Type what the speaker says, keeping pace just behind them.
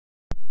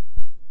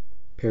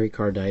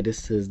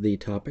Pericarditis is the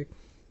topic,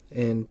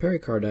 and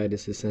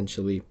pericarditis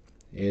essentially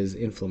is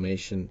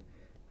inflammation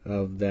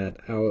of that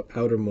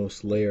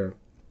outermost layer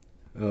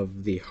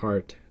of the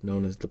heart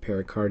known as the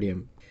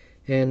pericardium.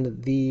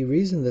 And the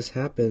reason this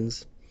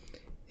happens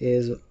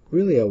is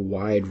really a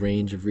wide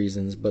range of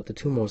reasons, but the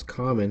two most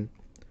common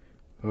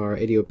are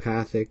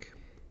idiopathic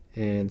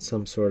and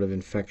some sort of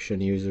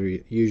infection,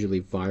 usually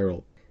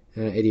viral.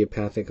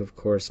 Idiopathic, of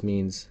course,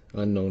 means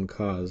unknown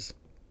cause.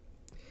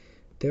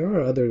 There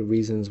are other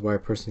reasons why a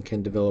person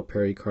can develop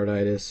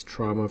pericarditis,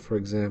 trauma, for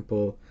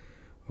example,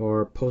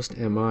 or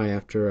post-MI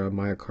after a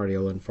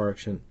myocardial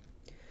infarction.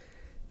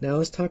 Now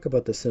let's talk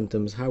about the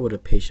symptoms. How would a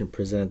patient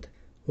present?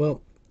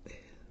 Well,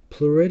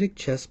 pleuritic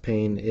chest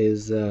pain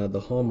is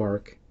the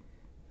hallmark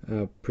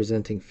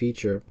presenting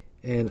feature,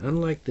 and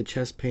unlike the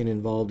chest pain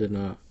involved in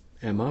a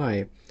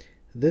MI,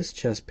 this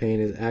chest pain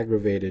is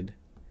aggravated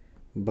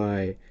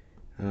by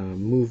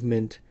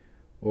movement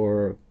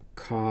or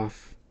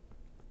cough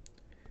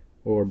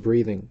or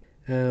breathing.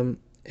 And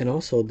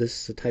also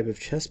this type of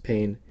chest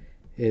pain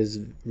is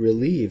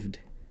relieved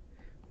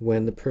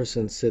when the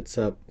person sits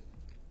up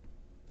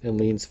and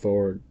leans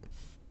forward.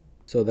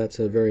 So that's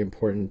a very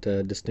important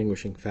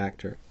distinguishing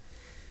factor.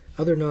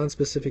 Other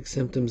non-specific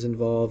symptoms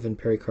involved in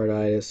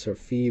pericarditis are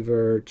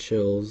fever,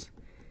 chills,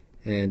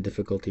 and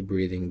difficulty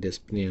breathing,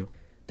 dyspnea.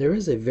 There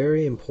is a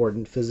very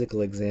important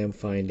physical exam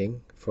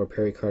finding for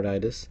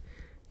pericarditis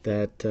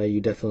that you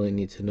definitely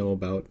need to know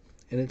about,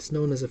 and it's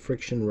known as a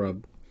friction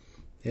rub.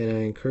 And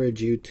I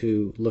encourage you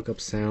to look up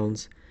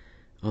sounds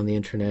on the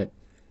internet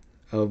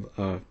of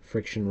a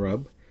friction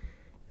rub.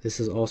 This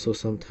is also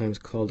sometimes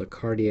called a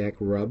cardiac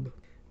rub.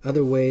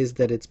 Other ways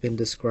that it's been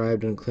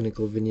described in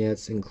clinical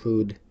vignettes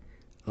include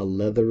a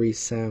leathery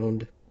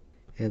sound,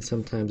 and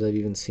sometimes I've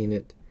even seen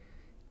it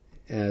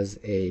as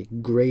a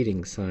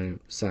grating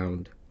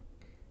sound.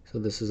 So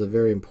this is a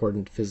very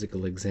important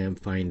physical exam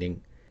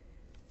finding.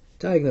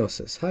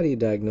 Diagnosis. How do you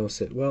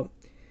diagnose it? Well,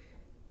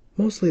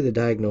 mostly the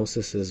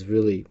diagnosis is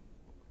really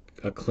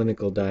a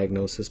clinical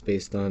diagnosis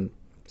based on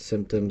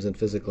symptoms and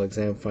physical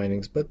exam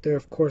findings, but there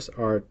of course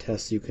are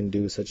tests you can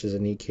do, such as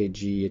an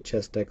EKG, a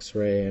chest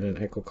x-ray, and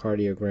an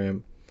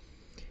echocardiogram.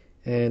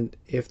 And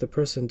if the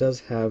person does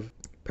have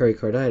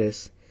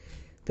pericarditis,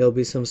 there'll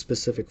be some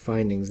specific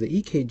findings.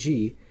 The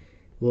EKG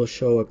will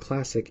show a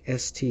classic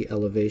ST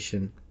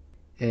elevation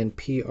and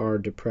PR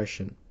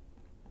depression.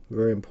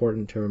 Very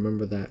important to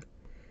remember that.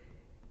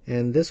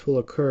 And this will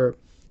occur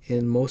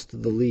in most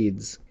of the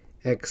leads,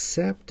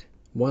 except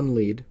one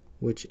lead,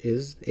 which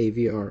is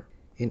AVR.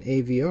 In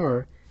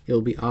AVR,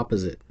 it'll be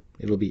opposite.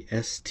 It'll be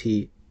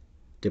ST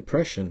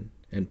depression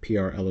and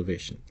PR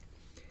elevation.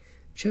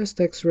 Chest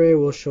x-ray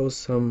will show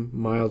some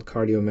mild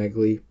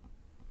cardiomegaly,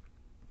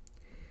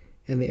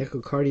 and the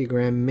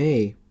echocardiogram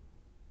may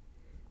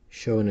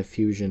show an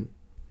effusion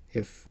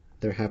if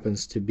there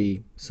happens to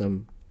be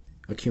some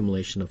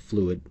accumulation of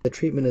fluid. The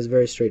treatment is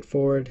very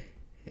straightforward.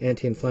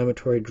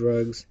 Anti-inflammatory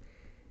drugs,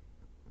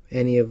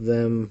 any of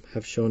them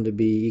have shown to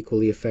be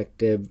equally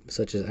effective,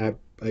 such as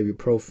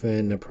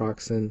ibuprofen,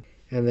 naproxen,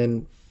 and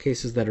then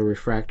cases that are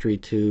refractory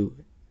to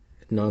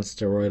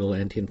non-steroidal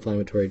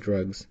anti-inflammatory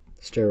drugs,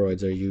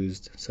 steroids are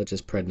used, such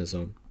as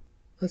prednisone.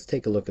 Let's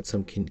take a look at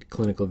some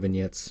clinical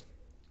vignettes.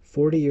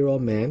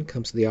 40-year-old man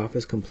comes to the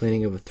office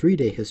complaining of a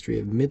 3-day history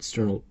of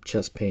mid-sternal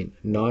chest pain,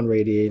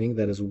 non-radiating,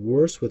 that is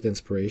worse with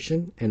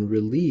inspiration and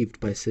relieved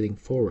by sitting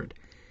forward.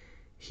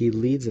 He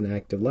leads an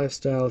active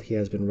lifestyle. He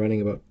has been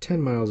running about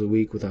 10 miles a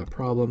week without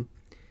problem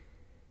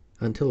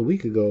until a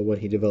week ago when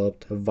he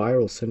developed a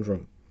viral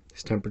syndrome.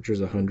 His temperature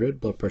is 100,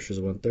 blood pressure is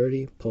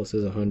 130, pulse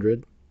is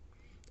 100,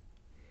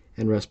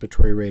 and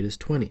respiratory rate is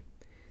 20.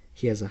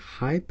 He has a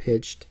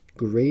high-pitched,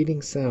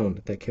 grating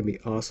sound that can be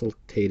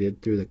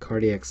oscillated through the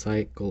cardiac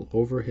cycle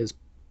over his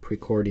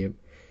pericardium.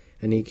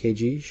 An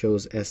EKG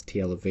shows ST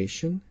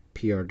elevation,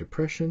 PR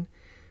depression,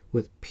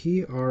 with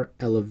PR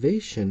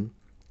elevation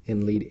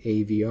in lead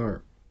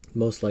AVR.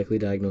 Most likely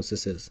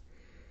diagnosis is,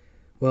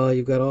 well,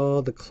 you've got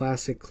all the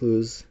classic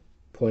clues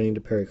pointing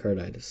to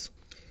pericarditis.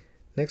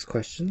 Next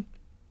question.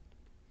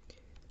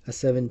 A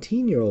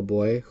 17-year-old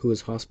boy who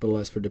is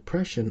hospitalized for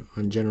depression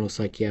on general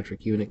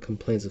psychiatric unit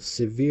complains of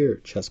severe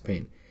chest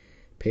pain.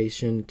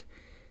 Patient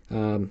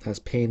has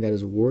pain that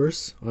is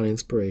worse on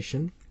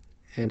inspiration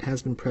and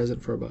has been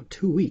present for about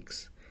 2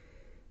 weeks.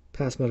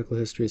 Past medical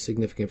history is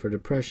significant for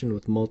depression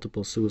with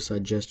multiple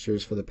suicide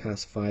gestures for the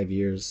past 5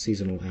 years,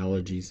 seasonal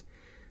allergies.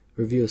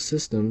 Review of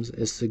systems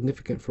is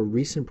significant for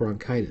recent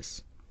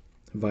bronchitis.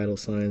 Vital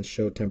signs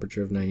show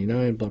temperature of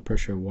 99, blood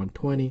pressure of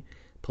 120,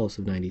 pulse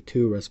of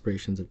 92,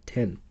 respirations of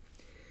 10.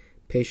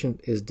 Patient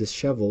is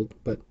disheveled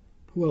but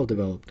well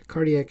developed.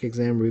 Cardiac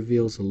exam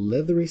reveals a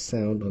leathery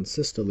sound on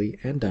systole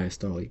and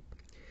diastole.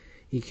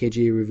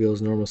 EKG reveals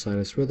normal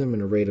sinus rhythm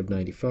and a rate of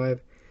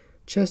 95.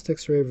 Chest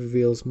x-ray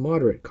reveals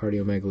moderate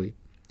cardiomegaly.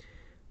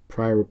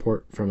 Prior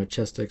report from a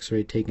chest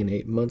x-ray taken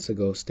 8 months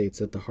ago states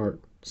that the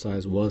heart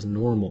size was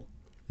normal.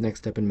 Next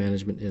step in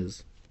management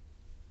is,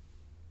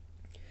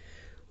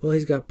 well,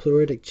 he's got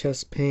pleuritic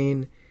chest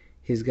pain.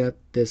 He's got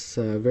this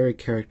very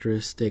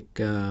characteristic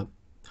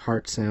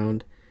heart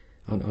sound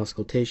on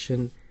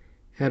auscultation,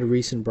 had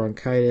recent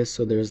bronchitis,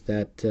 so there's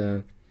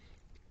that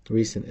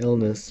recent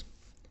illness.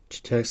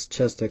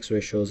 Chest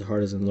x-ray shows the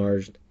heart is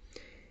enlarged.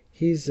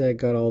 He's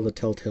got all the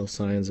telltale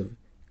signs of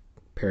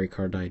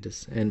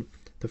pericarditis, and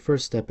the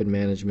first step in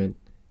management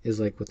is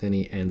like with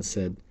any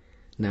NSAID,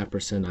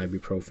 naproxen,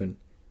 ibuprofen.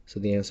 So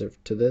the answer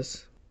to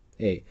this,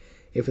 A.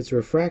 If it's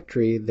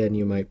refractory, then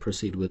you might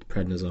proceed with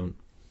prednisone.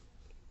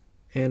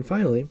 And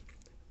finally,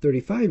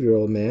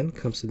 35-year-old man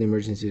comes to the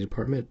emergency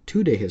department,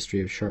 2-day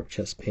history of sharp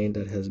chest pain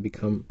that has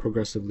become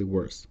progressively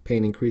worse.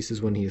 Pain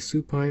increases when he is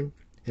supine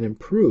and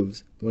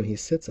improves when he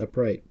sits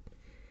upright.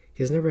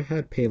 He has never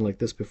had pain like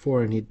this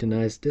before, and he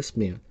denies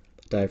dyspnea,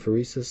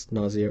 diaphoresis,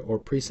 nausea, or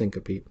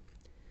presyncope.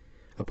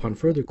 Upon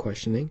further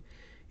questioning,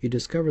 you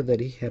discover that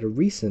he had a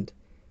recent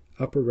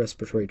upper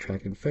respiratory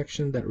tract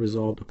infection that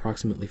resolved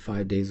approximately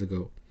 5 days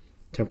ago.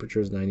 Temperature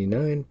is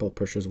 99, blood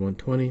pressure is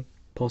 120,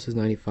 pulse is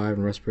 95,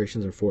 and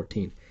respirations are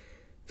 14.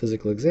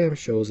 Physical exam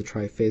shows a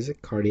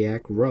triphasic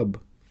cardiac rub.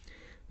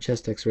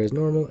 Chest x-ray is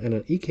normal, and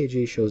an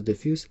EKG shows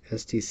diffuse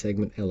ST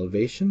segment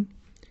elevation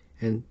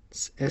and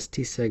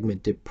ST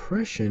segment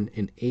depression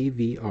in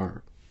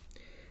AVR.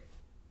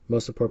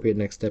 Most appropriate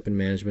next step in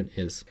management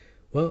is,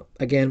 well,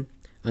 again,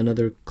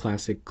 another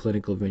classic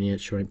clinical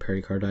vignette showing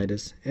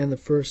pericarditis, and the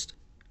first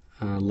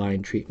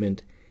line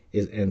treatment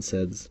is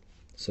NSAIDs,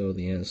 so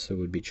the answer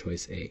would be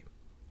choice A.